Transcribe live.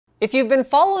If you've been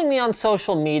following me on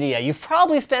social media, you've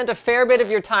probably spent a fair bit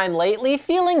of your time lately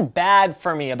feeling bad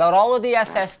for me about all of the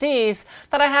SSDs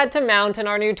that I had to mount in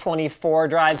our new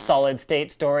 24-drive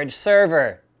solid-state storage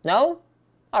server. No?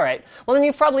 Alright, well then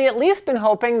you've probably at least been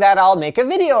hoping that I'll make a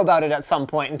video about it at some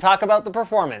point and talk about the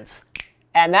performance.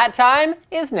 And that time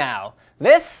is now.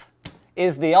 This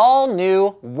is the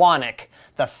all-new Wonic,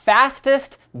 the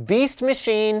fastest beast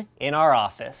machine in our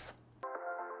office.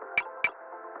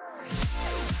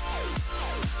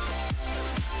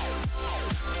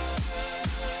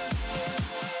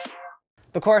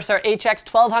 The Corsair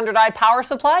HX1200i power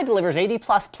supply delivers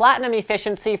 80+ platinum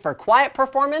efficiency for quiet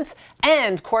performance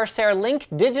and Corsair Link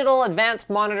digital advanced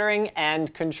monitoring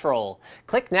and control.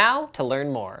 Click now to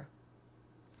learn more.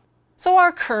 So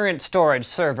our current storage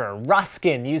server,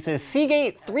 Ruskin, uses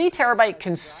Seagate 3TB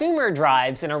consumer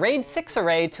drives in a RAID 6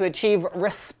 array to achieve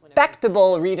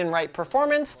respectable read and write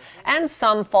performance and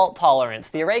some fault tolerance.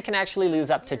 The array can actually lose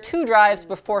up to 2 drives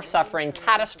before suffering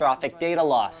catastrophic data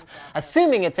loss,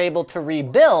 assuming it's able to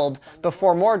rebuild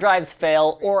before more drives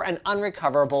fail or an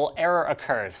unrecoverable error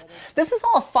occurs. This is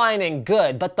all fine and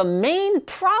good, but the main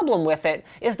problem with it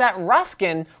is that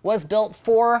Ruskin was built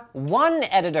for one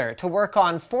editor to work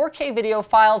on 4K video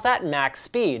files at max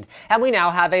speed, and we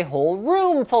now have a whole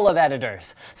room full of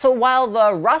editors. So while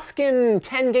the Ruskin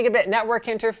 10 gigabit network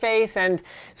interface and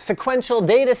sequential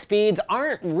data speeds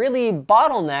aren't really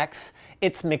bottlenecks,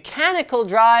 its mechanical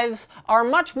drives are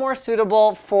much more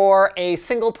suitable for a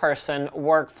single-person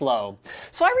workflow.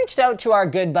 So I reached out to our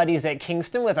good buddies at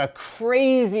Kingston with a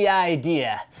crazy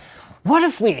idea. What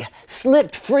if we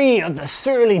slipped free of the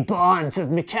surly bonds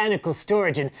of mechanical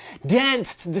storage and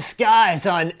danced the skies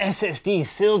on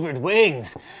SSD's silvered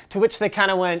wings? To which they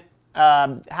kind of went,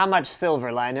 how much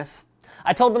silver, Linus?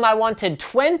 I told them I wanted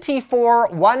 24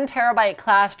 1TB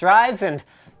class drives, and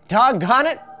doggone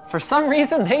it, for some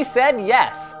reason they said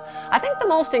yes. I think the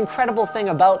most incredible thing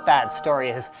about that story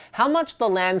is how much the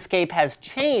landscape has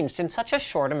changed in such a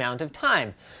short amount of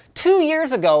time. 2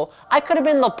 years ago, I could have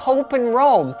been the Pope in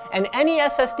Rome, and any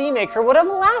SSD maker would have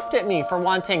laughed at me for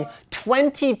wanting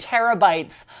 20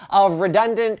 terabytes of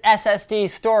redundant SSD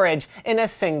storage in a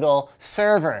single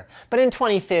server. But in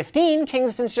 2015,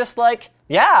 Kingston's just like,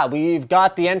 yeah, we've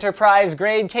got the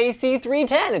enterprise-grade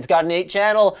KC310. It's got an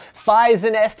 8-channel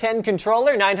Phison S10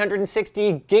 controller,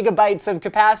 960 gigabytes of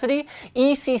capacity,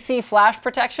 ECC flash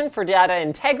protection for data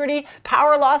integrity,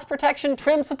 power loss protection,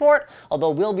 trim support, although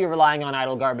we'll be relying on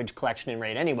idle garbage collection and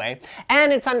RAID anyway,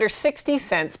 and it's under 60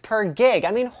 cents per gig.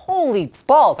 I mean, holy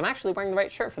balls, I'm actually wearing the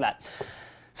right shirt for that.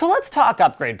 So let's talk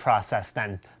upgrade process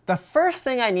then. The first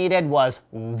thing I needed was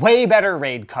way better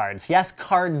RAID cards. Yes,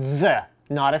 cards.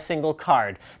 Not a single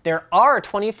card. There are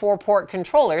 24-port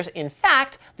controllers. In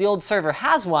fact, the old server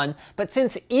has one, but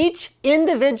since each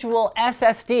individual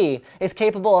SSD is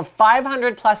capable of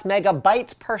 500+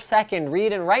 megabytes per second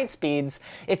read and write speeds,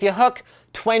 if you hook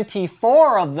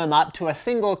 24 of them up to a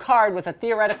single card with a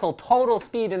theoretical total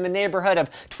speed in the neighborhood of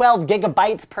 12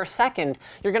 gigabytes per second,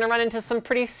 you're going to run into some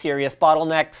pretty serious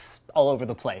bottlenecks all over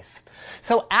the place.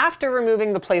 So after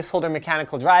removing the placeholder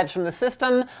mechanical drives from the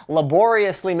system,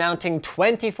 laboriously mounting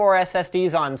 24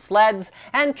 SSDs on sleds,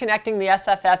 and connecting the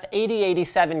SFF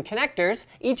 8087 connectors,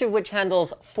 each of which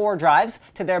handles 4 drives,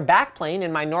 to their backplane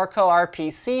in my Norco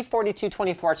RPC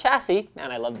 4224 chassis, man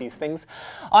I love these things,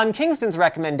 on Kingston's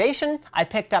recommendation, I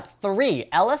picked up 3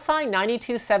 LSI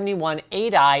 9271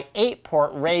 8i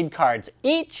 8-port RAID cards,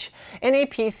 each in a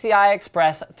PCI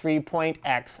Express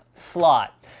 3.x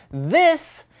slot.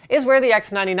 This is where the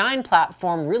X99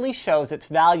 platform really shows its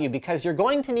value, because you're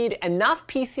going to need enough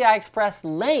PCI Express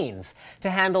lanes to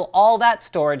handle all that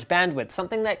storage bandwidth,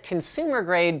 something that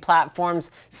consumer-grade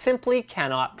platforms simply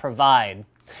cannot provide.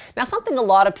 Now, something a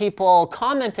lot of people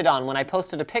commented on when I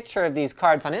posted a picture of these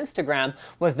cards on Instagram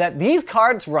was that these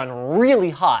cards run really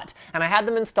hot, and I had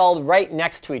them installed right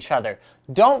next to each other.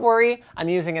 Don't worry, I'm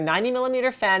using a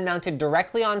 90mm fan mounted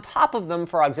directly on top of them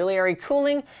for auxiliary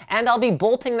cooling, and I'll be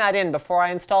bolting that in before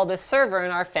I install this server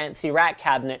in our fancy rack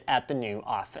cabinet at the new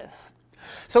office.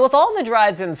 So with all the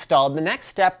drives installed, the next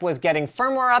step was getting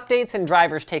firmware updates and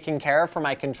drivers taken care of for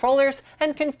my controllers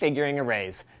and configuring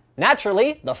arrays.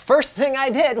 Naturally, the first thing I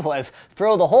did was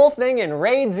throw the whole thing in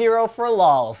RAID 0 for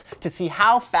lols to see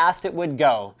how fast it would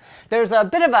go. There's a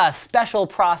bit of a special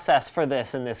process for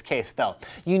this in this case though.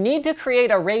 You need to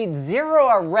create a RAID 0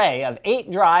 array of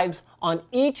 8 drives on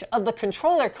each of the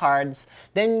controller cards,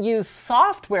 then use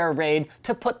software RAID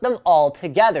to put them all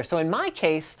together. So in my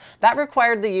case, that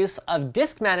required the use of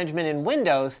disk management in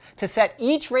Windows to set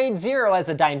each RAID 0 as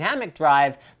a dynamic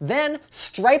drive, then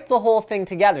stripe the whole thing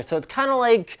together. So it's kind of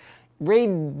like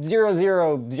RAID 000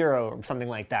 or something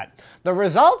like that. The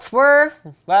results were,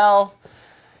 well,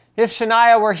 if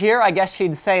Shania were here, I guess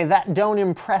she'd say that don't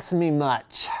impress me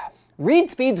much. Read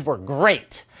speeds were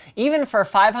great. Even for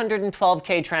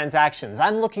 512K transactions,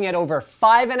 I'm looking at over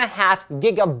 5.5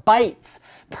 gigabytes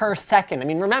per second. I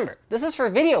mean, remember, this is for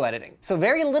video editing, so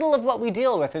very little of what we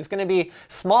deal with is going to be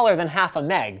smaller than half a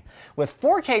meg. With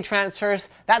 4K transfers,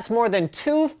 that's more than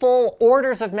 2 full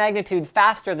orders of magnitude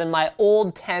faster than my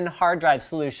old 10 hard drive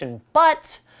solution.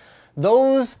 But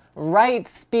those write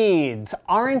speeds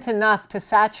aren't enough to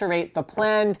saturate the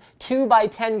planned 2 by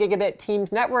 10 gigabit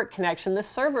Teams network connection the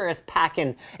server is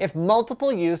packing if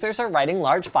multiple users are writing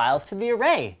large files to the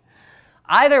array.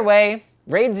 Either way,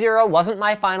 RAID 0 wasn't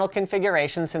my final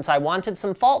configuration since I wanted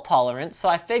some fault tolerance, so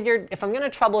I figured if I'm going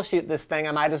to troubleshoot this thing,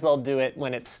 I might as well do it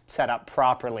when it's set up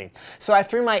properly. So I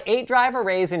threw my 8 drive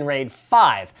arrays in RAID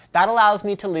 5. That allows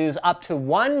me to lose up to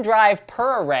 1 drive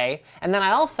per array, and then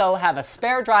I also have a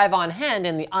spare drive on hand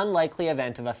in the unlikely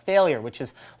event of a failure, which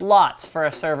is lots for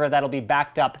a server that'll be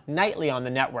backed up nightly on the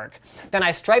network. Then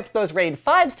I striped those RAID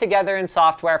 5s together in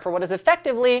software for what is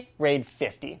effectively RAID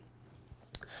 50.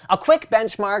 A quick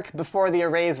benchmark before the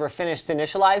arrays were finished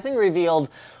initializing revealed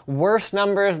worse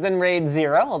numbers than RAID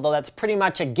 0, although that's pretty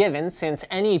much a given since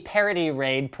any parity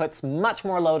RAID puts much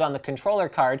more load on the controller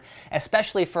card,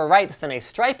 especially for writes than a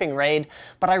striping RAID,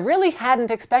 but I really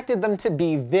hadn't expected them to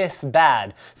be this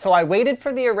bad. So I waited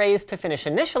for the arrays to finish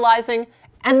initializing,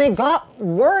 and they got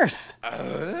worse.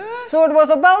 So it was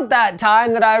about that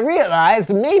time that I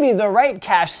realized maybe the write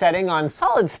cache setting on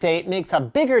solid state makes a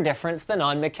bigger difference than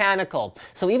on mechanical.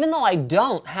 So even though I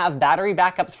don't have battery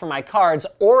backups for my cards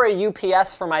or a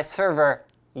UPS for my server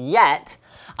yet,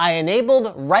 I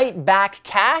enabled write back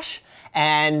cache,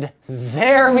 and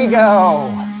there we go.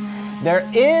 There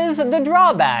is the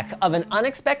drawback of an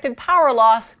unexpected power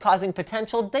loss causing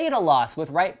potential data loss with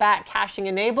write back caching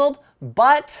enabled,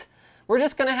 but we're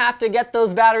just going to have to get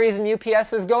those batteries and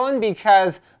UPSs going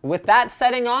because with that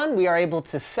setting on, we are able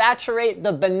to saturate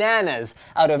the bananas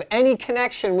out of any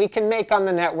connection we can make on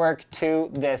the network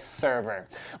to this server.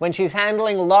 When she's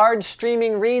handling large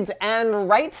streaming reads and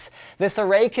writes, this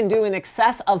array can do in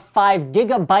excess of 5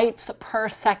 gigabytes per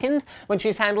second. When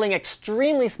she's handling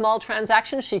extremely small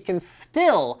transactions, she can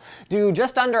still do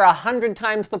just under 100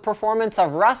 times the performance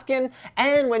of Ruskin.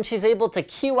 And when she's able to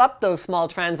queue up those small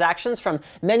transactions from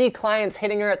many clients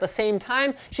hitting her at the same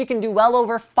time, she can do well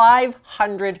over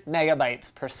 500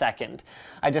 megabytes per second.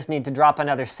 I just need to drop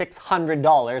another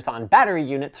 $600 on battery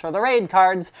units for the RAID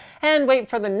cards and wait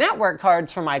for the network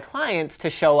cards for my clients to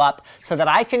show up so that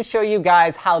I can show you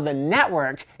guys how the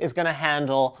network is going to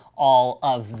handle all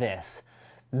of this.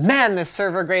 Man, this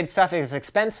server grade stuff is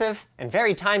expensive and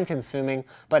very time consuming,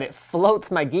 but it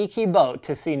floats my geeky boat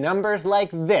to see numbers like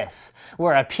this,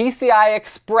 where a PCI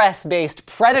Express based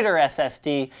Predator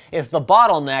SSD is the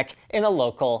bottleneck in a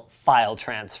local file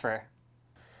transfer.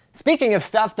 Speaking of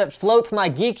stuff that floats my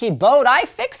geeky boat,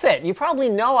 iFixit. You probably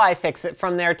know iFixit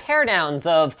from their teardowns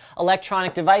of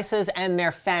electronic devices and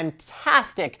their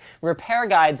fantastic repair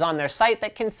guides on their site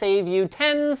that can save you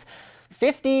tens,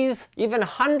 50s, even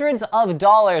hundreds of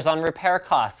dollars on repair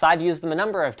costs. I've used them a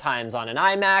number of times on an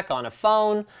iMac, on a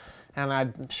phone, and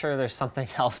I'm sure there's something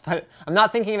else, but I'm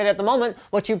not thinking of it at the moment.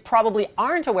 What you probably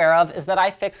aren't aware of is that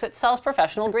iFixit sells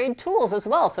professional grade tools as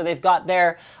well. So they've got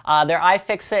their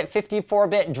iFixit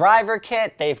 54-bit driver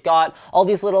kit. They've got all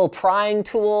these little prying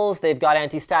tools. They've got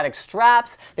anti-static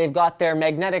straps. They've got their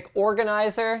magnetic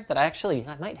organizer that I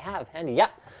might have handy.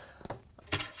 Yep.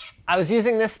 I was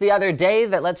using this the other day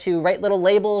that lets you write little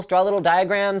labels, draw little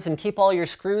diagrams, and keep all your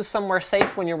screws somewhere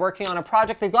safe when you're working on a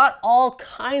project. They've got all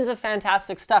kinds of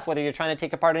fantastic stuff, whether you're trying to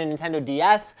take apart a Nintendo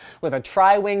DS with a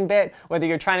tri-wing bit, whether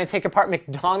you're trying to take apart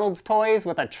McDonald's toys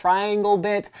with a triangle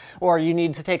bit, or you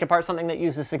need to take apart something that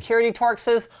uses security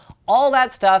Torxes. All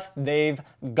that stuff, they've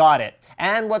got it.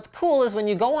 And what's cool is when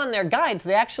you go on their guides,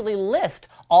 they actually list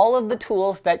all of the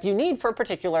tools that you need for a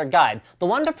particular guide. The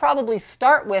one to probably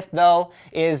start with, though,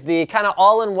 is the kind of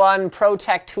all-in-one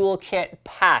ProTech Toolkit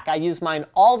pack. I use mine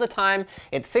all the time.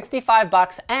 It's 65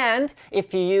 bucks, and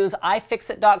if you use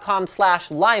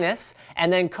ifixit.com/Linus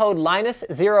and then code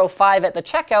Linus05 at the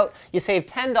checkout, you save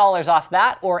 $10 off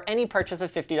that or any purchase of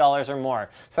 $50 or more.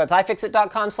 So it's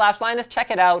ifixit.com/Linus.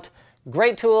 Check it out.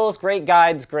 Great tools, great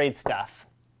guides, great stuff.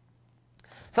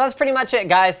 So that's pretty much it,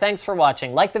 guys. Thanks for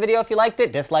watching. Like the video if you liked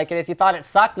it, dislike it if you thought it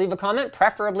sucked, leave a comment,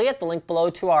 preferably at the link below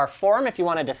to our forum if you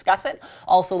want to discuss it.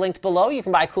 Also linked below, you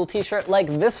can buy a cool t-shirt like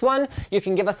this one. You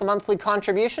can give us a monthly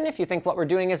contribution if you think what we're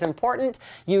doing is important.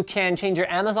 You can change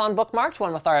your Amazon bookmark to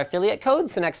one with our affiliate code,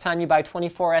 so next time you buy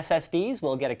 24 SSDs,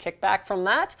 we'll get a kickback from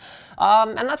that.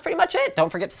 And that's pretty much it. Don't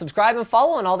forget to subscribe and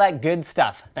follow and all that good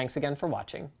stuff. Thanks again for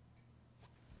watching.